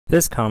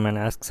This comment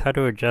asks how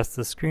to adjust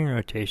the screen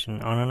rotation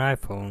on an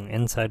iPhone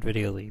inside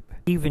Videoleap.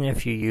 Even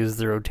if you use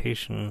the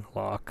rotation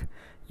lock,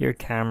 your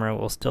camera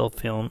will still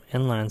film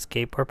in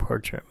landscape or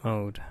portrait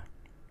mode.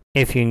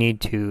 If you need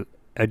to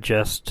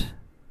adjust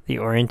the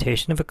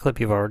orientation of a clip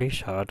you've already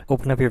shot,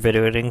 open up your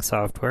video editing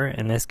software,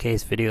 in this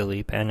case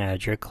Videoleap, and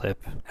add your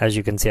clip. As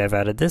you can see, I've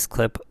added this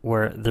clip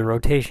where the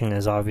rotation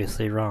is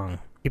obviously wrong.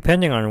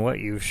 Depending on what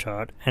you've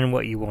shot and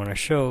what you want to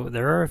show,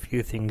 there are a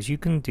few things you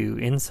can do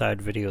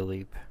inside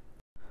Videoleap.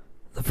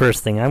 The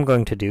first thing I'm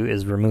going to do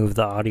is remove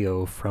the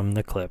audio from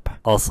the clip.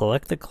 I'll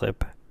select the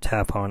clip,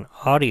 tap on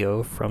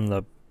Audio from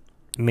the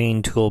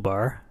main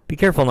toolbar. Be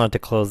careful not to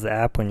close the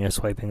app when you're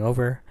swiping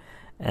over,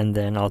 and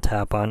then I'll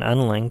tap on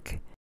Unlink.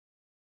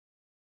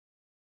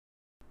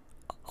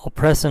 I'll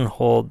press and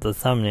hold the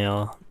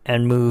thumbnail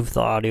and move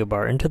the audio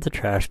bar into the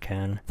trash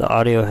can. The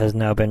audio has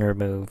now been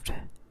removed.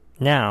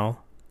 Now,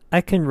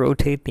 I can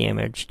rotate the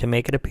image to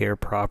make it appear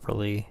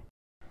properly.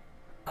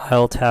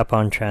 I'll tap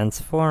on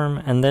Transform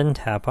and then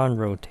tap on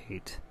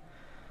Rotate.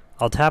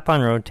 I'll tap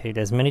on Rotate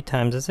as many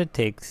times as it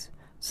takes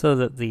so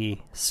that the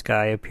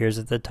sky appears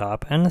at the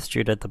top and the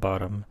street at the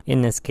bottom,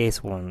 in this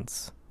case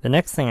once. The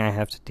next thing I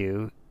have to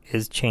do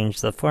is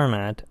change the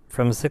format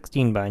from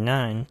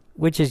 16:9,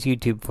 which is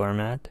YouTube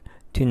format,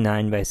 to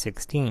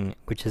 9:16,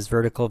 which is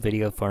vertical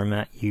video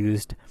format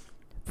used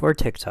for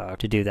TikTok.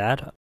 To do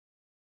that,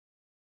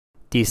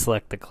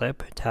 deselect the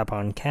clip, tap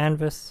on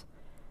Canvas,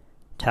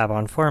 tap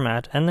on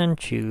Format, and then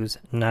choose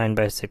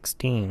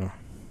 9:16.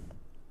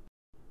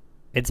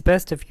 It's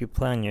best if you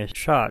plan your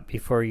shot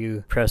before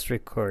you press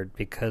record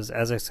because,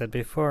 as I said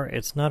before,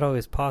 it's not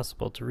always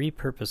possible to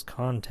repurpose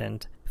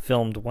content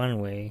filmed one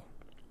way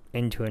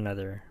into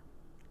another.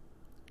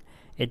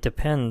 It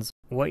depends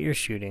what you're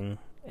shooting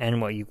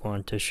and what you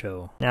want to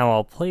show. Now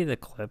I'll play the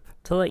clip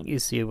to let you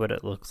see what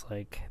it looks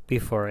like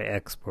before I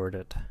export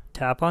it.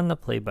 Tap on the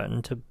play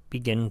button to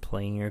begin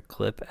playing your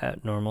clip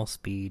at normal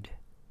speed.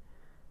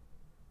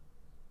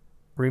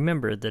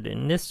 Remember that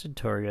in this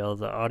tutorial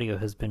the audio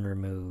has been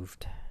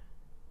removed.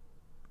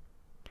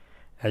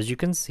 As you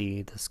can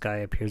see, the sky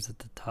appears at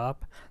the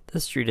top,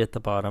 the street at the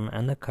bottom,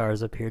 and the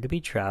cars appear to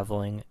be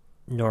traveling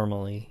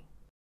normally.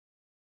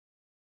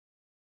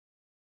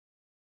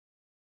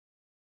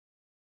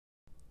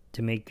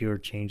 To make your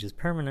changes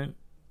permanent,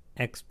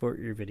 export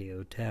your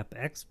video. Tap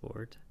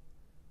Export.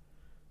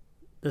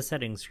 The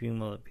settings screen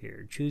will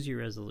appear. Choose your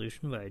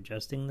resolution by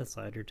adjusting the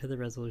slider to the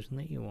resolution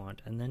that you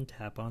want, and then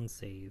tap on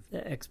Save.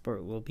 The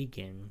export will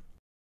begin.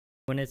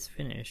 When it's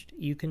finished,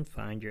 you can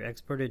find your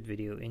exported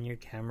video in your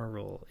camera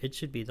roll. It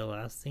should be the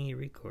last thing you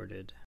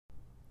recorded.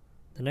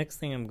 The next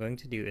thing I'm going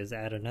to do is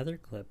add another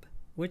clip,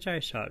 which I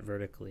shot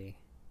vertically.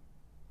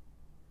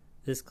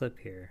 This clip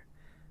here.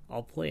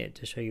 I'll play it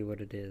to show you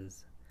what it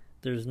is.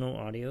 There's no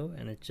audio,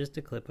 and it's just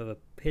a clip of a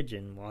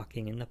pigeon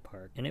walking in the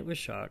park, and it was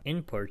shot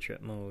in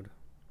portrait mode.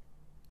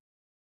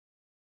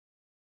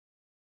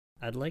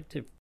 I'd like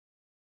to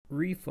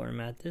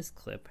reformat this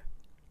clip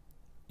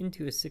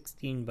into a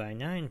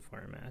 16:9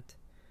 format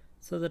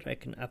so that I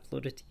can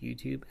upload it to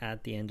YouTube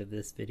at the end of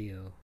this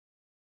video.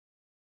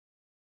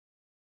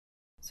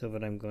 So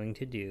what I'm going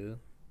to do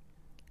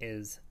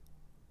is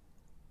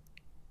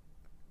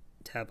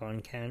tap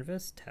on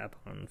Canvas, tap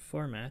on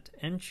Format,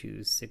 and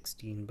choose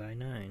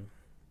 16:9.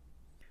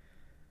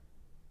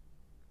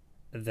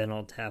 Then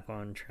I'll tap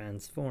on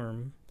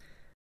Transform.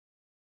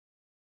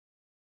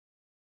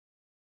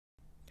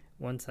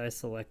 Once I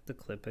select the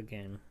clip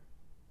again.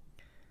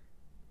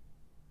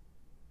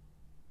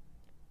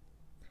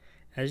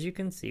 As you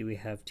can see, we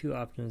have two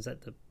options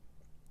at the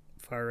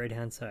far right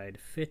hand side,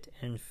 Fit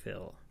and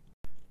Fill.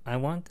 I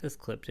want this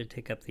clip to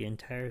take up the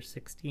entire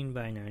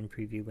 16:9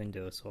 preview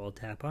window, so I'll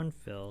tap on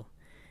Fill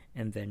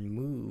and then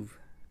move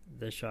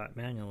the shot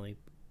manually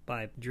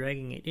by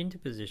dragging it into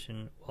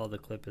position while the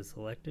clip is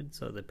selected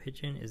so the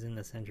pigeon is in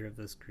the center of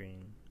the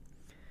screen.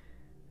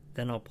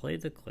 Then I'll play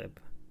the clip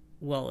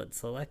while it's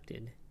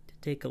selected to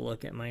take a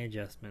look at my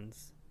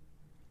adjustments.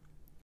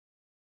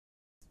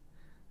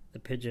 The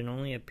pigeon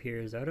only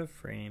appears out of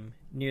frame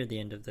near the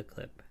end of the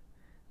clip.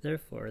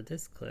 Therefore,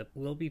 this clip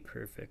will be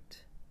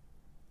perfect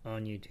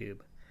on YouTube.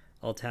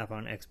 I'll tap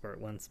on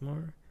Export once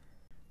more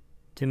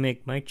to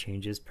make my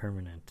changes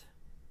permanent.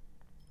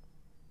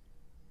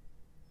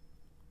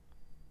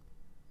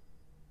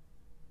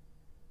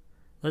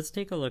 Let's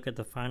take a look at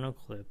the final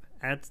clip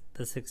at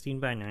the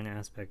 16:9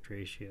 aspect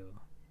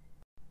ratio.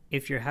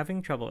 If you're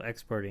having trouble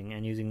exporting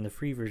and using the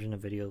free version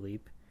of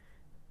Videoleap,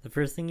 the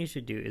first thing you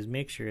should do is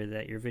make sure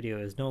that your video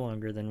is no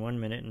longer than 1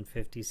 minute and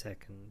 50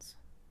 seconds.